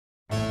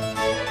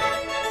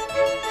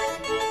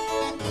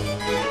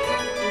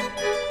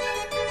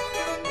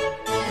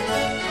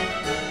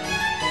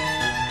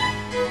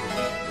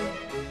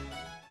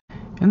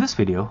this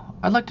video,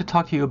 I'd like to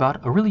talk to you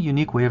about a really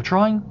unique way of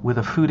drawing with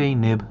a Fude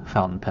Nib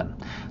fountain pen.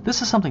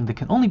 This is something that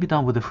can only be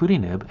done with a Fude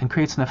Nib and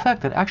creates an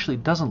effect that actually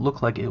doesn't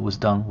look like it was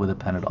done with a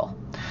pen at all.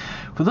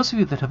 For those of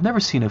you that have never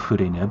seen a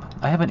Fude Nib,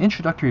 I have an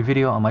introductory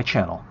video on my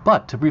channel,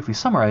 but to briefly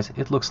summarize,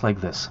 it looks like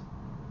this.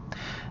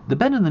 The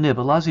bend in the nib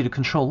allows you to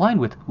control line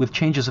width with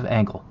changes of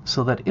angle,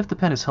 so that if the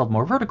pen is held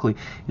more vertically,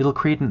 it'll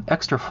create an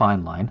extra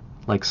fine line,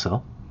 like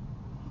so.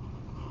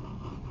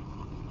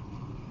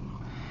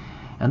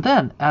 And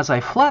then, as I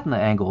flatten the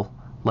angle,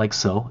 like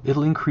so,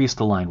 it'll increase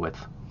the line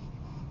width.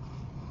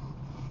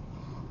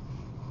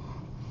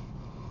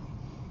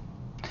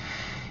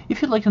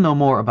 If you'd like to know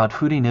more about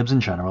Fude nibs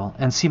in general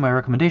and see my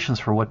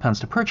recommendations for what pens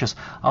to purchase,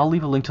 I'll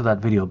leave a link to that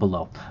video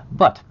below.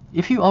 But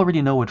if you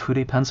already know what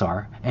Fude pens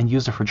are and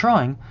use them for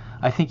drawing,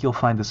 I think you'll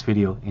find this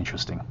video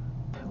interesting.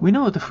 We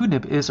know that the Fude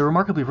Nib is a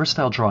remarkably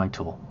versatile drawing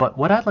tool, but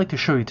what I'd like to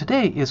show you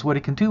today is what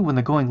it can do when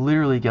the going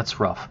literally gets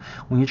rough,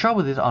 when you draw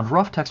with it on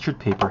rough textured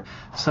paper,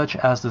 such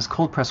as this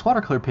cold pressed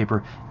watercolor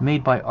paper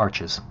made by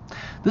Arches.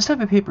 This type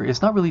of paper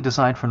is not really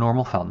designed for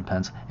normal fountain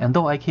pens, and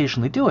though I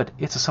occasionally do it,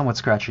 it's a somewhat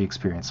scratchy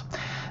experience.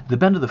 The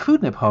bend of the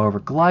Fude Nib,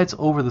 however, glides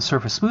over the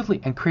surface smoothly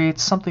and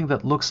creates something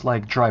that looks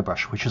like dry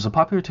brush, which is a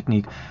popular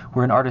technique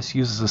where an artist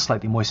uses a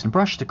slightly moistened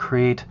brush to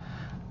create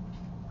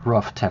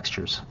rough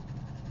textures,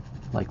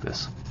 like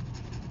this.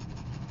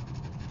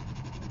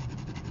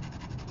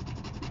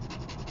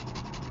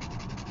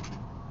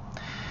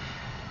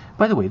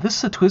 By the way, this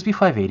is a TSWBI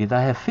 580 that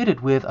I have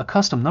fitted with a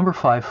custom number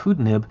 5 Fude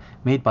Nib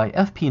made by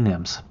FP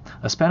Nibs,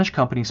 a Spanish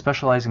company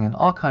specializing in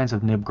all kinds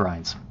of nib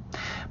grinds.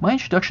 My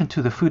introduction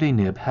to the Fude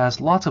Nib has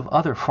lots of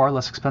other far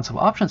less expensive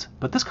options,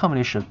 but this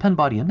combination of pen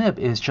body and nib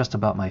is just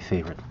about my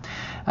favorite.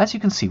 As you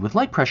can see, with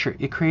light pressure,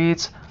 it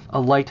creates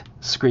a light,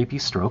 scrapey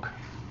stroke,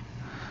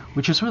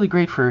 which is really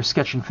great for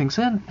sketching things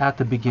in at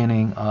the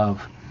beginning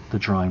of the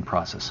drawing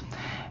process.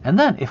 And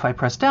then, if I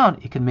press down,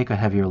 it can make a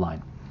heavier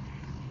line.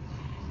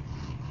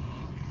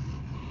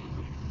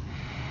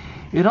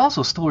 It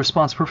also still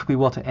responds perfectly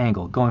well to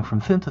angle, going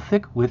from thin to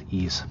thick with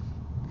ease.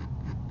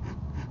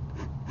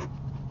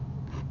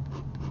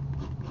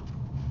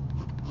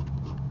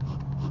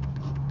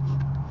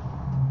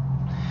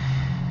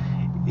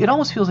 It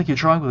almost feels like you're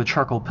drawing with a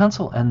charcoal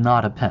pencil and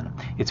not a pen.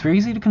 It's very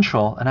easy to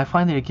control, and I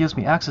find that it gives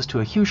me access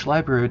to a huge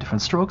library of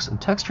different strokes and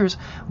textures,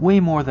 way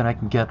more than I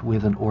can get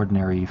with an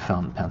ordinary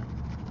fountain pen.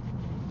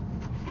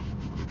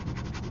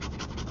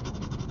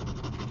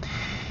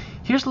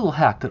 Here's a little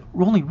hack that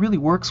only really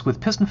works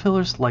with piston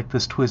fillers like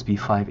this TSWBI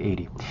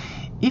 580.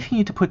 If you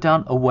need to put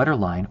down a wetter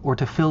line or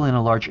to fill in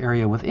a large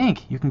area with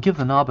ink, you can give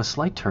the knob a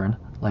slight turn,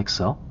 like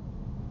so,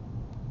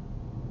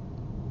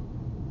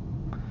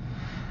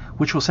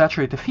 which will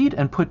saturate the feed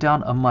and put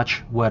down a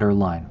much wetter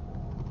line.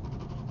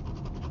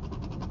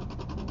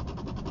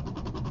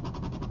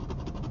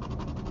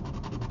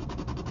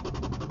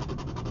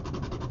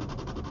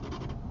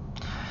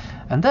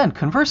 And then,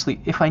 conversely,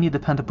 if I need the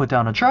pen to put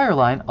down a drier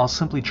line, I'll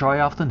simply dry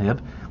off the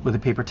nib with a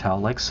paper towel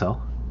like so,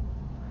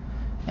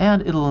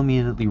 and it'll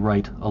immediately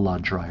write a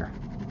lot drier.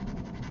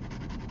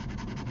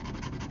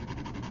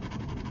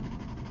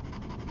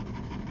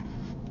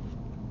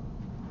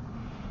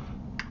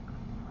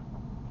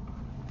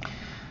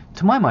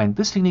 To my mind,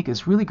 this technique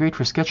is really great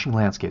for sketching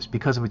landscapes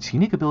because of its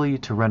unique ability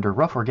to render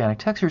rough organic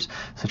textures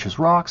such as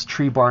rocks,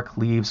 tree bark,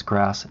 leaves,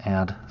 grass,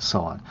 and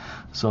so on.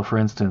 So for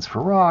instance,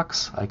 for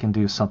rocks, I can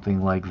do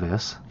something like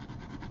this.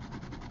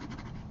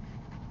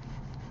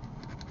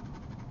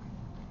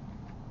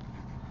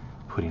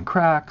 Put in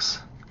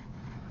cracks.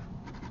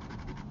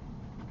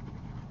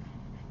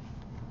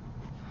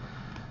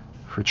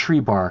 For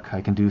tree bark,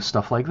 I can do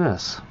stuff like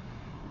this.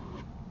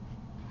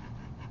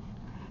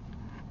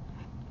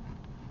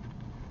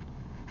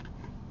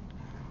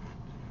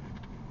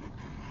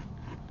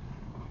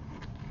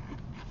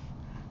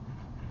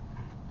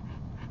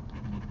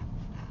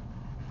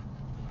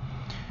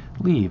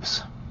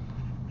 Leaves.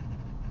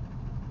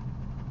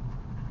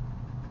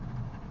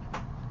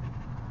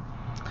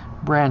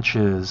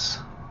 Branches.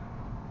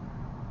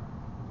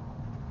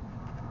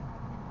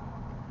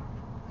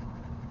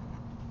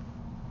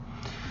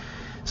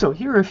 So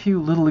here are a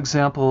few little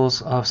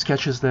examples of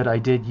sketches that I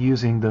did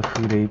using the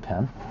Fude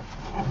pen.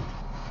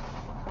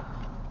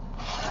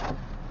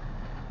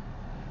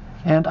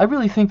 And I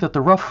really think that the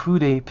rough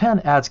Fude pen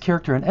adds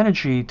character and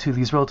energy to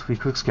these relatively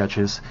quick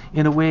sketches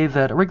in a way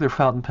that a regular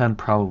fountain pen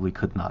probably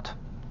could not.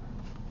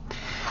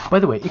 By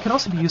the way, it can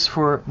also be used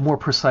for more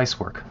precise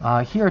work.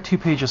 Here are 2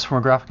 pages from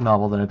a graphic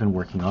novel that I've been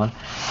working on,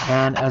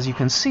 and as you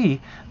can see,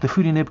 the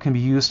Fude Nib can be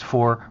used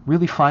for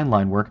really fine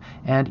line work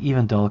and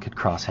even delicate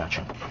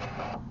cross-hatching.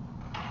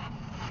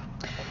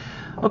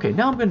 Okay,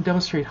 now I'm going to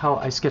demonstrate how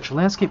I sketch a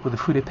landscape with a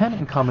Fude pen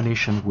in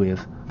combination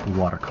with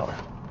watercolor.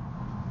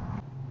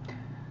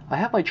 I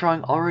have my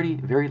drawing already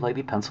very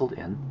lightly penciled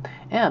in,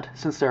 and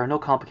since there are no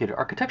complicated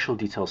architectural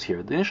details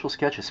here, the initial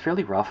sketch is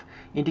fairly rough,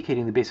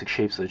 indicating the basic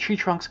shapes of the tree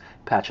trunks,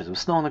 patches of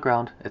snow on the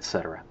ground,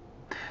 etc.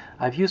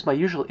 I've used my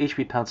usual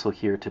HB pencil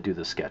here to do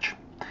this sketch.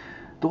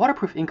 The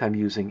waterproof ink I'm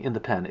using in the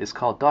pen is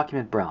called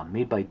Document Brown,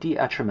 made by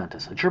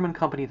DeAtramentis, a German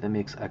company that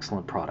makes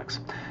excellent products.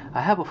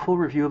 I have a full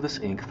review of this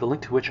ink, the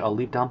link to which I'll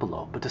leave down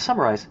below, but to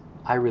summarize,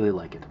 I really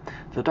like it.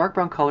 The dark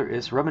brown color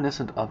is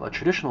reminiscent of a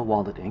traditional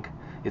walnut ink,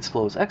 its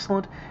flow is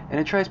excellent, and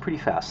it dries pretty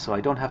fast, so I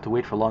don't have to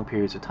wait for long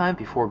periods of time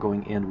before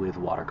going in with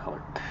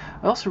watercolor.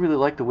 I also really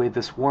like the way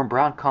this warm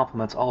brown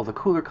complements all of the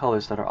cooler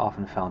colors that are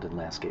often found in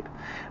landscape.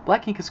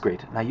 Black ink is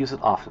great, and I use it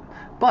often,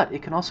 but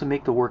it can also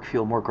make the work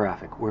feel more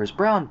graphic, whereas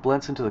brown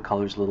blends into the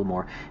colors a little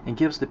more and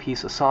gives the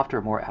piece a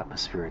softer, more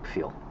atmospheric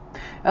feel.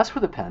 As for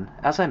the pen,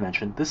 as I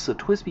mentioned, this is a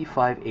TSWBI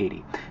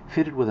 580,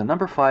 fitted with a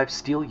number 5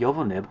 steel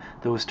Jowo nib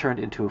that was turned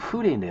into a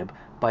Fude Nib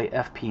by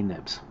FP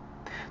Nibs.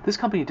 This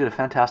company did a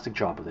fantastic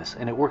job of this,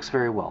 and it works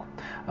very well.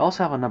 I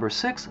also have a number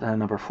 6 and a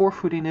number 4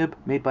 Fude Nib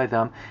made by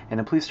them, and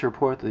I'm pleased to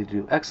report that they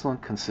do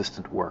excellent,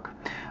 consistent work.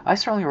 I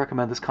strongly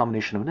recommend this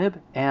combination of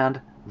nib and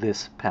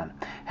this pen.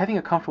 Having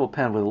a comfortable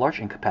pen with a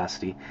large ink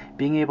capacity,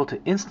 being able to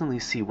instantly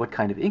see what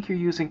kind of ink you're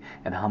using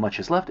and how much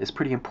is left is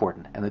pretty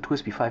important, and the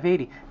TSWBI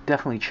 580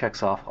 definitely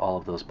checks off all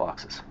of those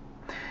boxes.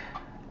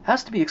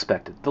 As to be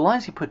expected, the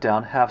lines you put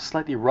down have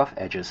slightly rough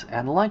edges,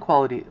 and the line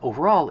quality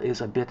overall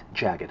is a bit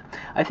jagged.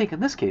 I think in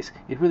this case,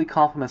 it really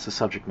complements the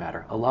subject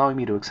matter, allowing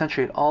me to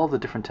accentuate all the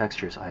different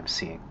textures I'm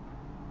seeing.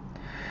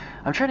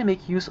 I'm trying to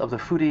make use of the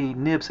Fude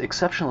Nib's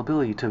exceptional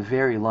ability to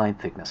vary line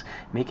thickness,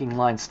 making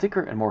lines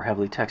thicker and more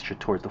heavily textured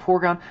towards the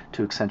foreground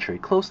to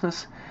accentuate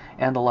closeness,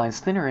 and the lines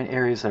thinner in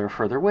areas that are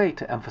further away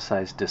to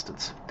emphasize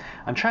distance.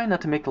 I'm trying not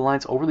to make the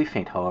lines overly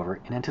faint, however,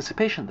 in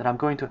anticipation that I'm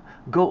going to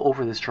go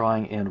over this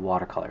drawing in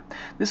watercolor.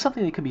 This is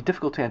something that can be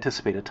difficult to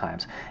anticipate at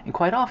times, and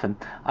quite often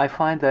I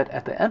find that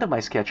at the end of my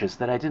sketches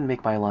that I didn't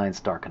make my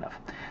lines dark enough.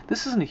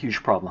 This isn't a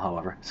huge problem,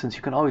 however, since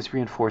you can always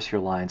reinforce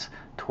your lines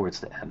towards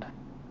the end.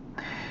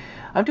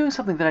 I'm doing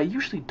something that I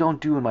usually don't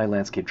do in my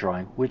landscape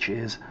drawing, which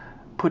is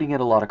putting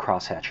in a lot of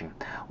cross-hatching.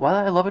 While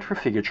I love it for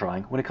figure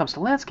drawing, when it comes to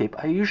landscape,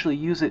 I usually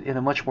use it in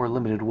a much more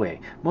limited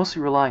way,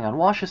 mostly relying on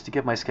washes to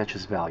give my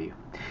sketches value.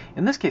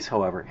 In this case,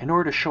 however, in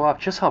order to show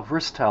off just how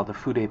versatile the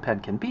Fude pen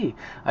can be,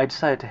 I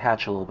decided to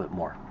hatch a little bit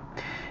more.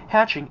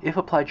 Hatching, if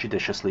applied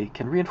judiciously,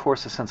 can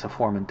reinforce a sense of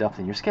form and depth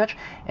in your sketch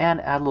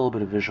and add a little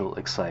bit of visual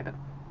excitement.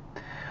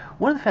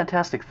 One of the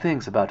fantastic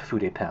things about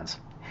Fude pens,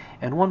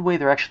 and one way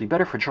they're actually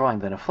better for drawing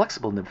than a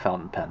flexible nib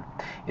fountain pen,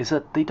 is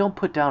that they don't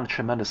put down a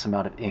tremendous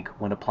amount of ink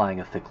when applying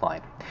a thick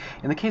line.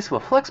 In the case of a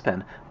flex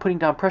pen, putting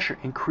down pressure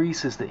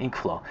increases the ink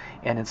flow,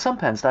 and in some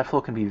pens that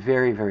flow can be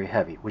very, very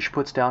heavy, which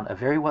puts down a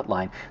very wet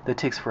line that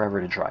takes forever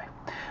to dry.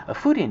 A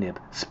Fude nib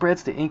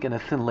spreads the ink in a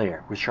thin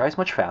layer, which dries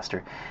much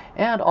faster,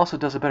 and also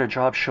does a better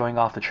job showing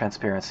off the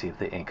transparency of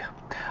the ink.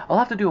 I'll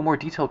have to do a more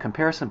detailed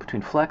comparison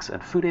between flex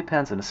and Fude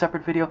pens in a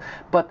separate video,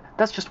 but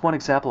that's just one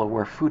example of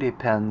where Fude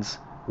pens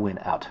win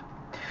out.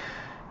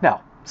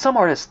 Now, some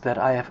artists that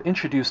I have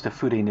introduced a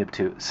Fude nib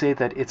to say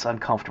that it's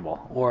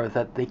uncomfortable, or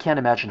that they can't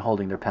imagine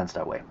holding their pens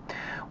that way.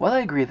 While I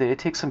agree that it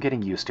takes some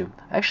getting used to,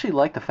 I actually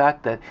like the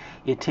fact that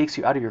it takes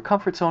you out of your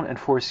comfort zone and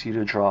forces you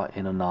to draw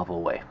in a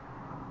novel way.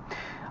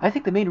 I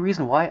think the main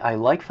reason why I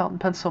like fountain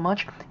pens so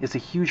much is the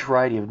huge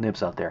variety of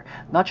nibs out there,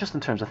 not just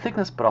in terms of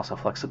thickness, but also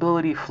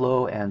flexibility,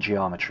 flow, and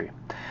geometry.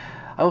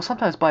 I will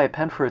sometimes buy a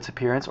pen for its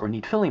appearance or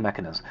neat filling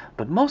mechanisms,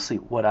 but mostly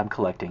what I'm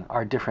collecting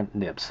are different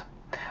nibs.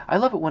 I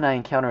love it when I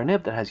encounter a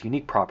nib that has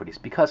unique properties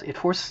because it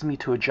forces me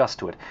to adjust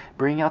to it,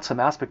 bringing out some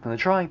aspect in the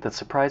drawing that's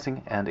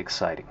surprising and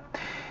exciting.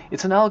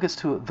 It's analogous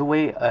to the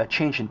way a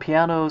change in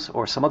pianos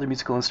or some other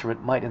musical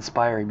instrument might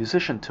inspire a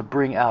musician to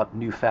bring out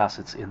new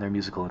facets in their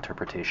musical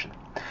interpretation.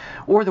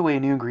 Or the way a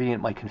new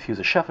ingredient might confuse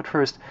a chef at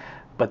first,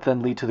 but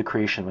then lead to the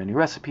creation of a new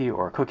recipe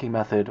or a cooking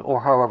method,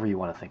 or however you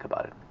want to think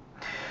about it.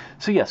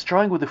 So yes,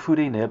 drawing with the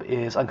Fude nib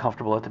is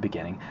uncomfortable at the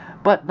beginning,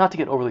 but not to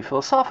get overly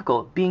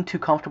philosophical, being too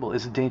comfortable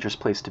is a dangerous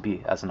place to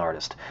be as an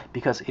artist,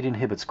 because it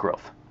inhibits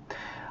growth.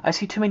 I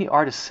see too many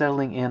artists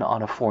settling in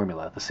on a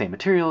formula, the same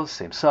materials,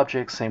 same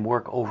subjects, same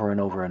work over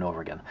and over and over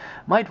again.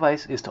 My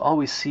advice is to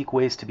always seek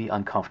ways to be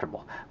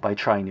uncomfortable, by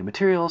trying new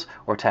materials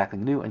or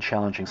tackling new and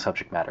challenging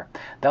subject matter.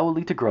 That will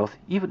lead to growth,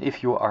 even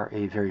if you are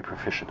a very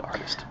proficient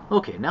artist.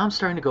 Okay, now I'm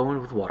starting to go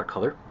in with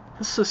watercolor.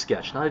 This is a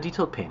sketch, not a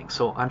detailed painting,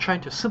 so I'm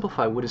trying to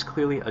simplify what is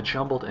clearly a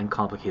jumbled and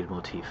complicated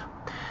motif.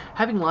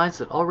 Having lines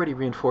that already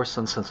reinforce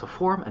some sense of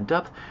form and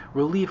depth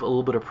relieve a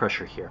little bit of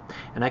pressure here,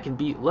 and I can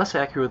be less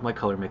accurate with my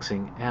color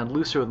mixing and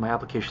looser with my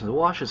applications of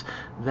washes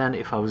than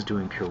if I was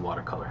doing pure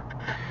watercolor.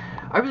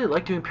 I really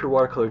like doing pure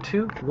watercolor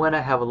too when I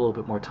have a little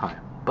bit more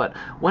time. But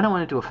when I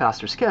want to do a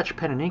faster sketch,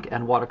 pen and ink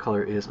and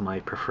watercolor is my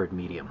preferred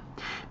medium.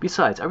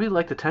 Besides, I really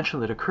like the tension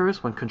that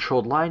occurs when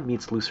controlled line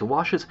meets looser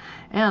washes,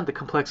 and the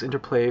complex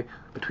interplay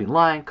between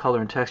line,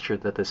 color, and texture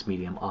that this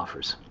medium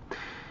offers.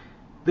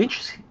 The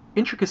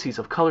intricacies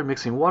of color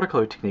mixing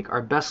watercolor technique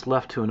are best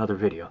left to another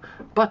video,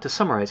 but to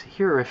summarize,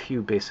 here are a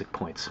few basic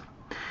points.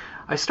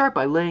 I start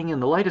by laying in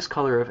the lightest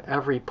color of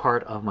every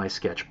part of my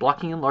sketch,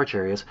 blocking in large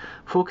areas,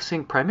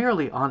 focusing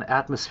primarily on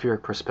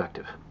atmospheric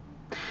perspective.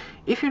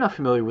 If you're not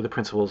familiar with the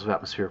principles of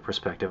atmospheric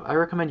perspective, I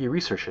recommend you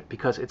research it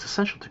because it's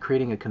essential to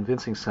creating a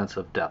convincing sense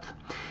of depth.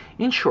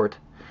 In short,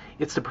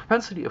 It's the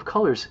propensity of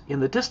colors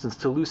in the distance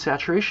to lose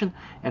saturation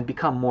and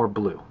become more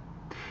blue.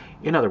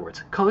 In other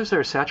words, colors that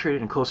are saturated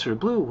and closer to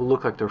blue will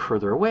look like they're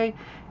further away,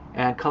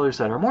 and colors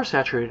that are more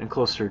saturated and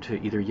closer to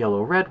either yellow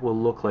or red will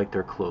look like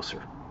they're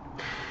closer.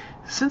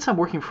 Since I'm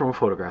working from a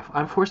photograph,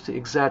 I'm forced to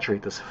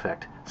exaggerate this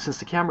effect, since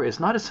the camera is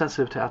not as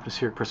sensitive to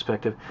atmospheric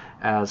perspective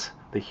as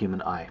the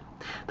human eye.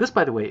 This,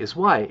 by the way, is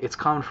why it's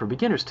common for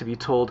beginners to be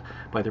told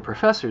by their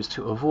professors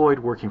to avoid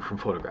working from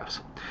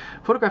photographs.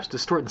 Photographs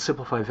distort and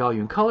simplify value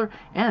and color,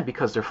 and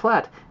because they're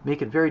flat,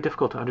 make it very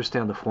difficult to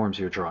understand the forms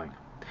you're drawing.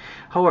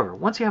 However,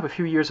 once you have a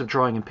few years of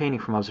drawing and painting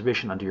from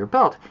observation under your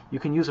belt, you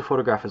can use a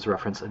photograph as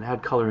reference and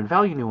add color and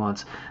value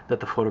nuance that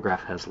the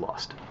photograph has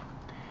lost.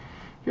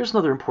 Here's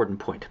another important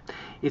point.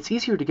 It's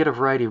easier to get a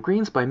variety of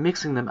greens by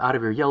mixing them out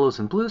of your yellows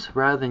and blues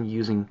rather than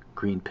using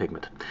green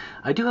pigment.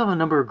 I do have a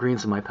number of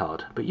greens in my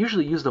palette, but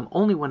usually use them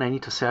only when I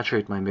need to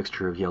saturate my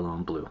mixture of yellow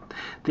and blue.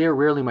 They are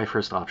rarely my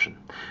first option.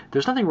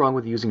 There's nothing wrong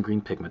with using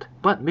green pigment,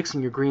 but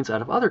mixing your greens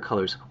out of other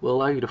colors will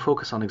allow you to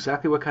focus on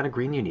exactly what kind of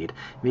green you need,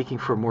 making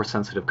for more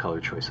sensitive color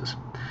choices.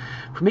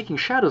 For making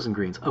shadows and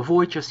greens,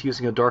 avoid just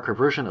using a darker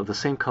version of the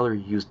same color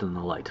you used in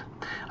the light.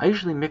 I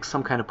usually mix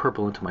some kind of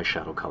purple into my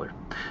shadow color.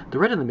 The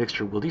red in the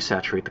mixture will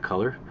desaturate the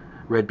color,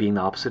 red being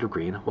the opposite of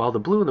green, while the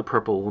blue and the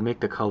purple will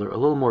make the color a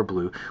little more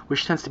blue,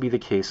 which tends to be the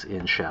case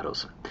in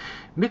shadows.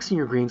 Mixing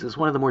your greens is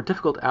one of the more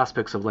difficult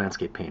aspects of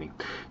landscape painting.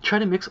 Try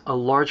to mix a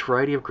large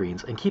variety of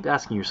greens and keep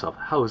asking yourself,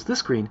 how is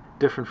this green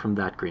different from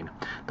that green?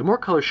 The more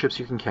color shifts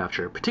you can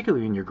capture,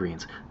 particularly in your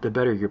greens, the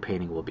better your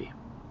painting will be.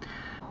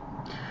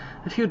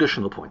 A few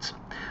additional points.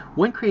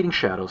 When creating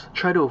shadows,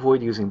 try to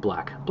avoid using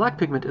black. Black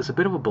pigment is a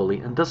bit of a bully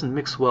and doesn't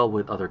mix well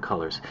with other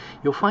colors.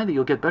 You'll find that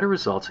you'll get better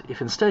results if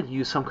instead you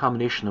use some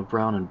combination of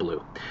brown and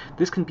blue.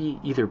 This can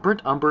be either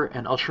burnt umber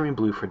and ultramarine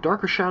blue for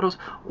darker shadows,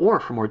 or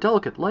for more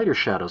delicate, lighter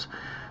shadows,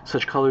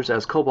 such colors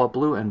as cobalt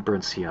blue and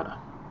burnt sienna.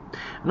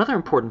 Another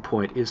important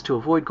point is to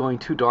avoid going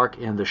too dark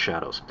in the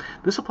shadows.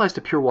 This applies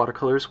to pure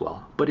watercolor as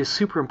well, but is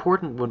super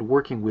important when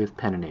working with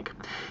pen and ink.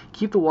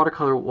 Keep the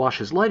watercolor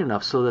washes light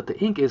enough so that the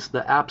ink is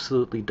the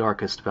absolutely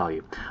darkest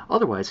value.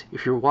 Otherwise,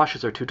 if your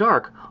washes are too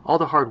dark, all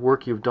the hard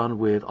work you've done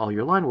with all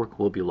your line work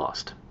will be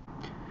lost.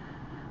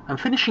 I'm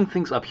finishing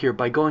things up here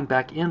by going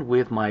back in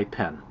with my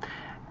pen.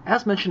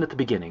 As mentioned at the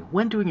beginning,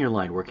 when doing your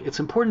line work, it's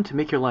important to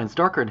make your lines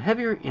darker and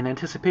heavier in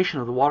anticipation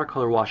of the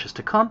watercolor washes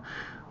to come,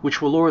 which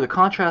will lower the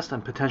contrast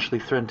and potentially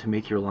threaten to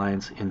make your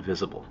lines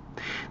invisible.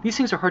 These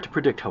things are hard to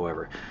predict,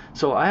 however,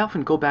 so I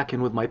often go back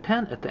in with my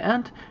pen at the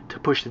end to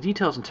push the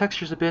details and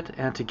textures a bit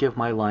and to give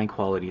my line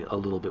quality a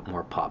little bit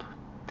more pop.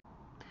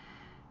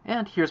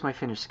 And here's my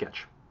finished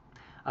sketch.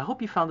 I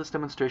hope you found this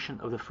demonstration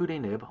of the Fude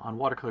Nib on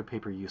watercolor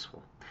paper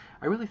useful.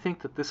 I really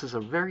think that this is a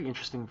very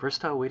interesting,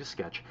 versatile way to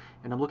sketch,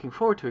 and I'm looking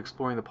forward to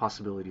exploring the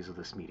possibilities of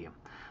this medium.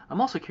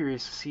 I'm also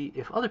curious to see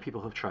if other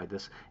people have tried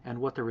this and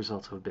what their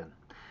results have been.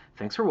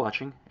 Thanks for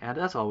watching, and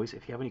as always,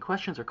 if you have any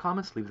questions or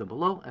comments, leave them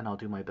below and I'll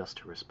do my best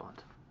to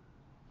respond.